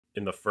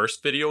In the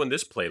first video in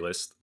this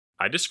playlist,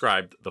 I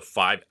described the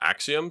 5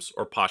 axioms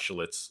or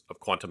postulates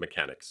of quantum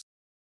mechanics.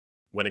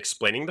 When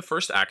explaining the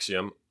first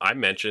axiom, I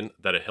mentioned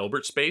that a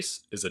Hilbert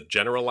space is a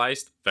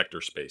generalized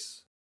vector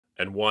space,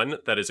 and one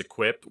that is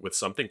equipped with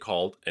something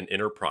called an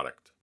inner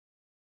product.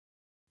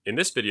 In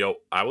this video,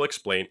 I will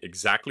explain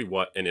exactly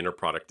what an inner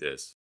product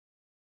is.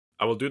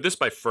 I will do this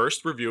by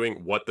first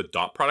reviewing what the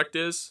dot product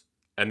is,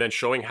 and then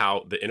showing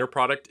how the inner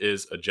product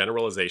is a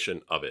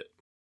generalization of it.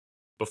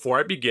 Before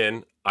I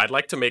begin, I'd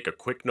like to make a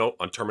quick note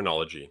on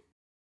terminology.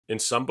 In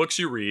some books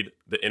you read,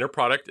 the inner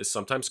product is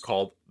sometimes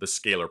called the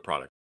scalar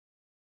product.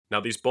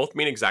 Now these both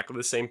mean exactly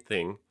the same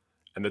thing,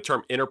 and the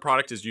term inner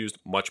product is used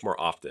much more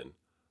often.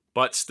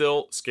 But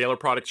still, scalar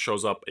product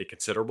shows up a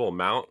considerable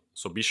amount,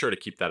 so be sure to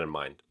keep that in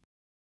mind.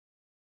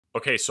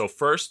 Okay, so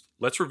first,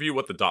 let's review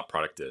what the dot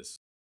product is.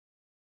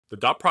 The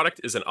dot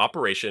product is an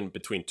operation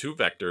between two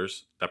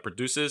vectors that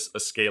produces a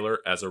scalar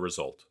as a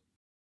result.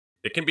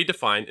 It can be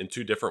defined in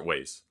two different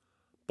ways,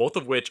 both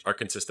of which are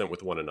consistent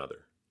with one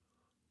another.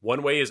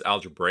 One way is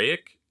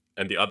algebraic,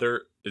 and the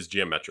other is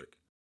geometric.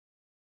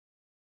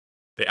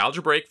 The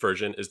algebraic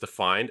version is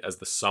defined as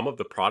the sum of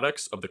the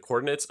products of the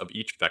coordinates of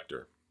each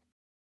vector.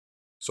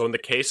 So in the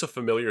case of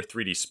familiar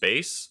 3D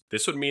space,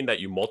 this would mean that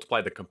you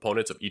multiply the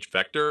components of each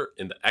vector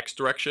in the x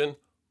direction,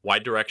 y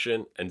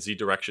direction, and z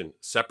direction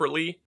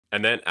separately,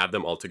 and then add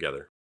them all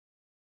together.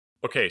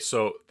 Okay,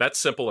 so that's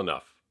simple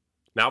enough.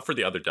 Now for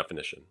the other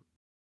definition.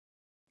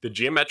 The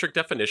geometric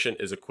definition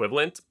is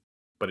equivalent,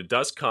 but it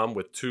does come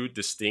with two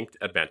distinct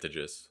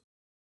advantages.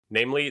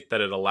 Namely,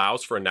 that it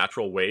allows for a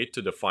natural way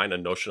to define a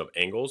notion of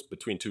angles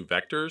between two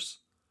vectors,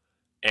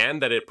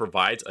 and that it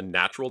provides a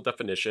natural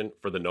definition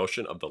for the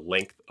notion of the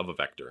length of a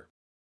vector.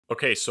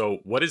 Okay, so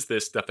what is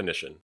this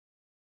definition?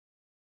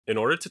 In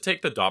order to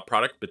take the dot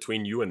product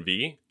between u and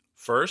v,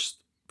 first,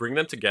 bring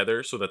them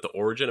together so that the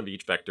origin of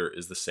each vector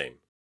is the same.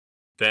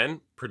 Then,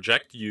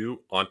 project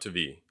u onto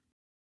v.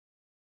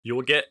 You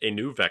will get a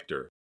new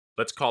vector.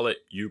 Let's call it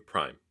u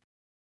prime.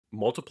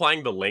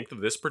 Multiplying the length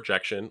of this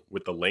projection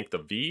with the length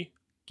of v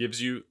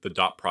gives you the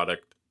dot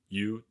product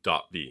u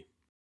dot v.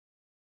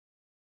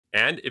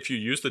 And if you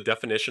use the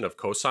definition of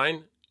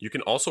cosine, you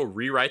can also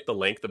rewrite the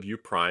length of u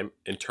prime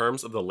in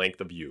terms of the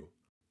length of u,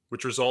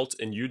 which results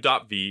in u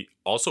dot v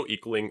also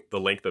equaling the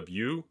length of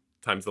u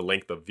times the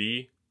length of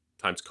v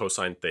times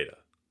cosine theta,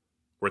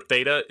 where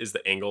theta is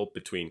the angle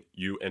between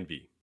u and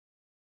v.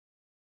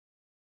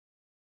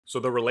 So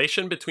the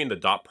relation between the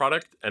dot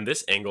product and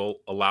this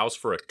angle allows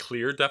for a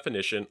clear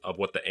definition of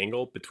what the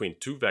angle between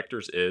two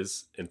vectors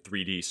is in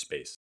 3D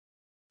space.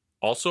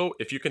 Also,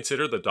 if you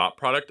consider the dot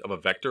product of a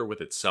vector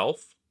with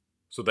itself,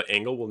 so the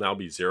angle will now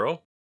be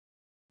 0,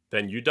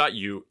 then u dot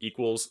u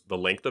equals the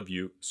length of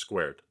u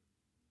squared.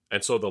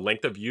 And so the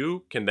length of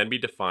u can then be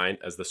defined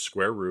as the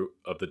square root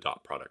of the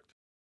dot product.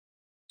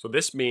 So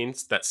this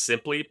means that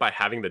simply by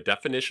having the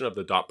definition of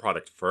the dot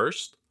product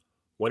first,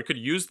 one could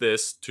use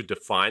this to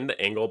define the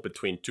angle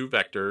between two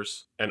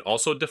vectors and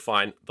also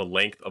define the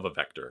length of a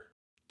vector.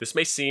 This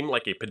may seem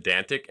like a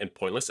pedantic and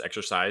pointless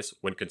exercise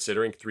when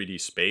considering 3D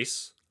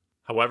space.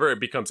 However, it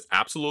becomes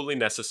absolutely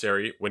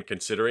necessary when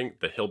considering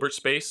the Hilbert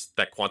space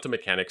that quantum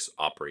mechanics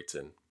operates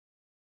in.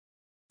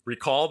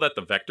 Recall that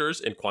the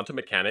vectors in quantum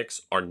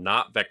mechanics are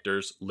not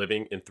vectors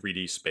living in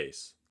 3D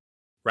space.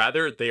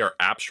 Rather, they are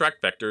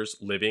abstract vectors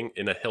living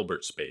in a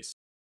Hilbert space.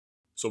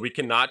 So we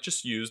cannot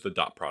just use the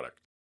dot product.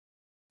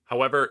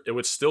 However, it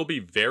would still be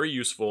very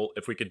useful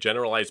if we could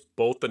generalize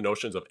both the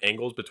notions of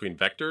angles between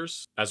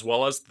vectors as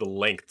well as the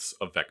lengths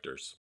of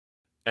vectors.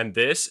 And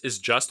this is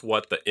just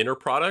what the inner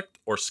product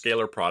or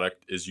scalar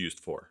product is used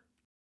for.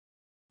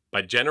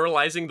 By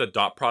generalizing the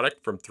dot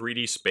product from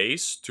 3D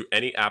space to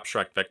any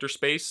abstract vector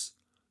space,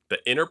 the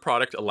inner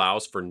product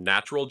allows for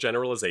natural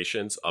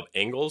generalizations of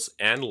angles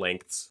and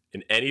lengths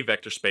in any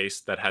vector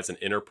space that has an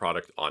inner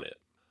product on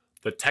it.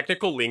 The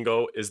technical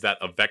lingo is that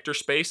a vector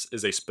space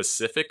is a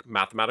specific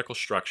mathematical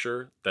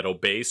structure that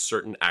obeys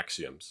certain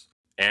axioms.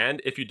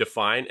 And if you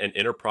define an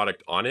inner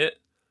product on it,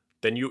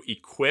 then you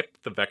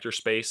equip the vector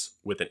space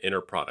with an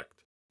inner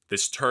product.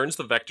 This turns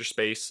the vector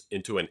space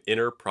into an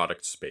inner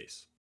product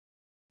space.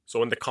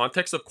 So in the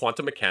context of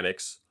quantum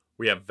mechanics,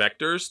 we have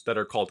vectors that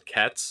are called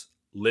kets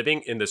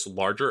living in this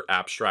larger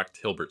abstract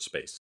Hilbert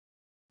space.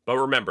 But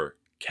remember,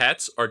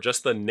 kets are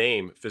just the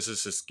name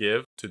physicists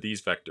give to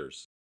these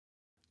vectors.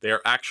 They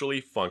are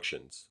actually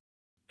functions.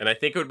 And I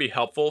think it would be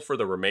helpful for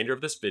the remainder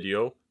of this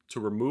video to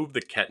remove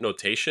the ket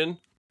notation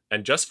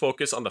and just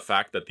focus on the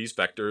fact that these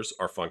vectors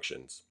are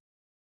functions.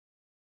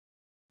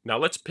 Now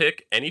let's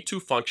pick any two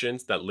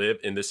functions that live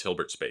in this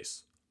Hilbert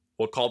space.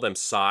 We'll call them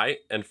psi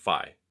and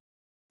phi.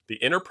 The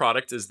inner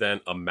product is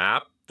then a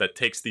map that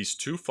takes these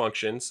two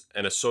functions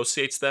and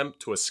associates them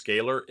to a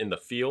scalar in the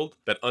field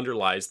that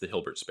underlies the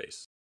Hilbert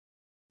space.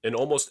 In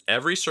almost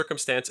every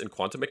circumstance in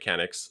quantum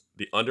mechanics,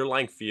 the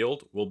underlying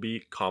field will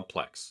be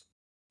complex.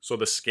 So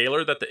the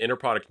scalar that the inner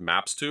product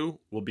maps to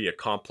will be a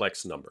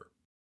complex number.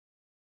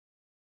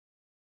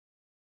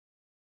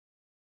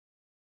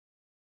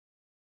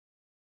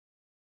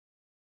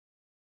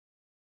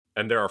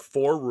 And there are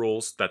 4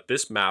 rules that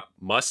this map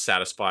must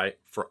satisfy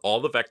for all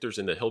the vectors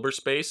in the Hilbert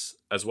space,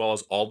 as well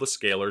as all the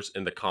scalars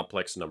in the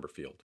complex number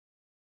field.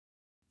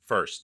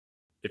 First,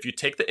 if you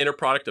take the inner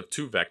product of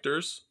 2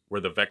 vectors,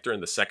 where the vector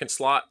in the second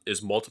slot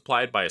is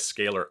multiplied by a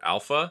scalar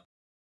alpha,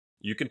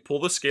 you can pull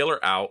the scalar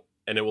out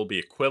and it will be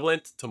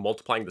equivalent to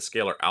multiplying the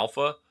scalar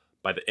alpha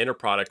by the inner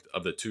product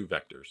of the 2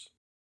 vectors.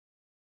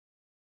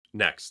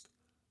 Next,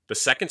 the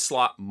second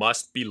slot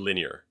must be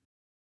linear.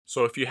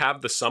 So if you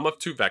have the sum of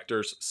 2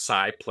 vectors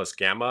psi plus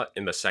gamma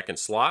in the second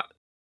slot,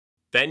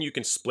 then you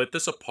can split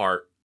this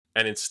apart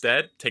and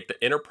instead take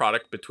the inner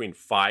product between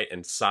phi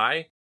and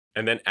psi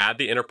and then add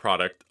the inner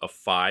product of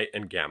phi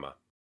and gamma.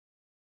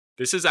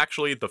 This is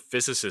actually the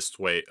physicist's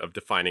way of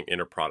defining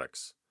inner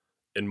products.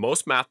 In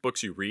most math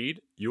books you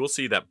read, you will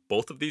see that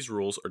both of these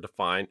rules are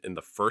defined in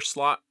the first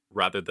slot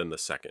rather than the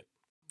second.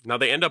 Now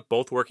they end up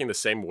both working the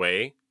same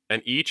way,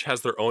 and each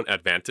has their own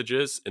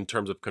advantages in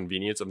terms of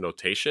convenience of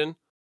notation,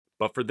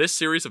 but for this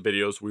series of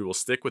videos we will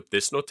stick with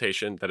this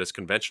notation that is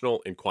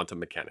conventional in quantum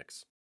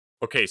mechanics.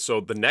 Okay,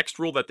 so the next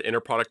rule that the inner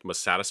product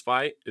must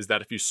satisfy is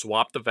that if you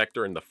swap the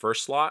vector in the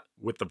first slot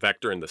with the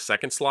vector in the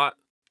second slot,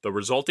 the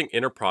resulting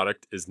inner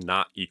product is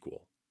not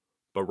equal,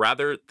 but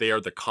rather they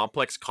are the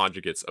complex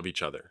conjugates of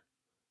each other.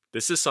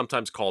 This is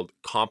sometimes called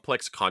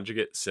complex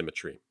conjugate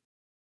symmetry.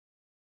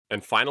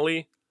 And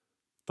finally,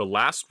 the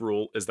last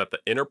rule is that the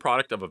inner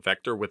product of a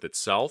vector with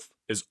itself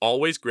is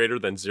always greater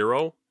than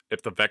 0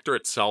 if the vector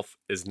itself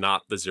is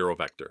not the 0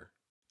 vector.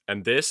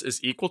 And this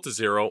is equal to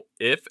 0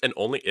 if and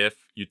only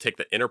if you take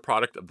the inner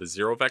product of the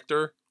 0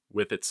 vector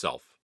with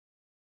itself.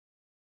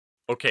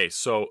 Okay,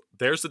 so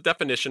there's the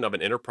definition of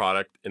an inner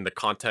product in the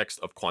context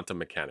of quantum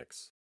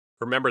mechanics.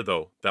 Remember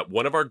though, that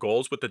one of our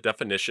goals with the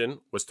definition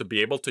was to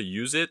be able to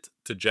use it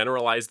to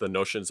generalize the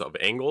notions of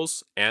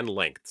angles and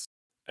lengths,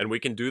 and we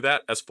can do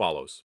that as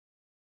follows.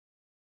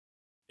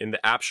 In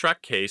the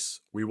abstract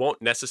case, we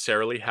won't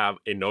necessarily have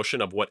a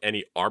notion of what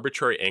any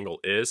arbitrary angle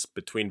is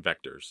between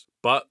vectors,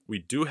 but we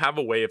do have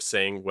a way of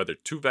saying whether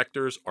 2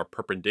 vectors are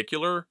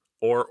perpendicular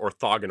or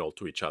orthogonal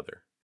to each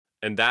other,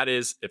 and that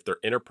is if their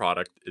inner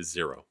product is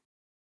 0.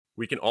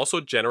 We can also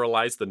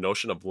generalize the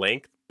notion of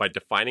length by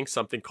defining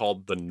something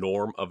called the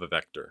norm of a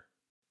vector.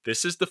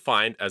 This is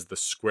defined as the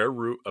square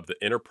root of the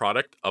inner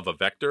product of a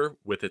vector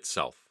with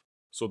itself.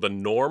 So the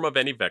norm of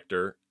any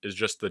vector is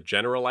just the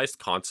generalized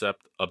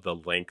concept of the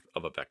length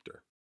of a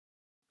vector.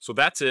 So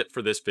that's it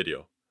for this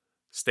video.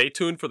 Stay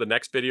tuned for the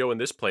next video in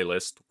this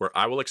playlist where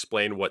I will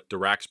explain what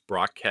Dirac's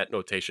Bra-Ket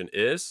notation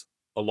is,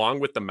 along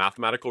with the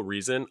mathematical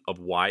reason of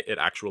why it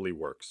actually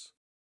works.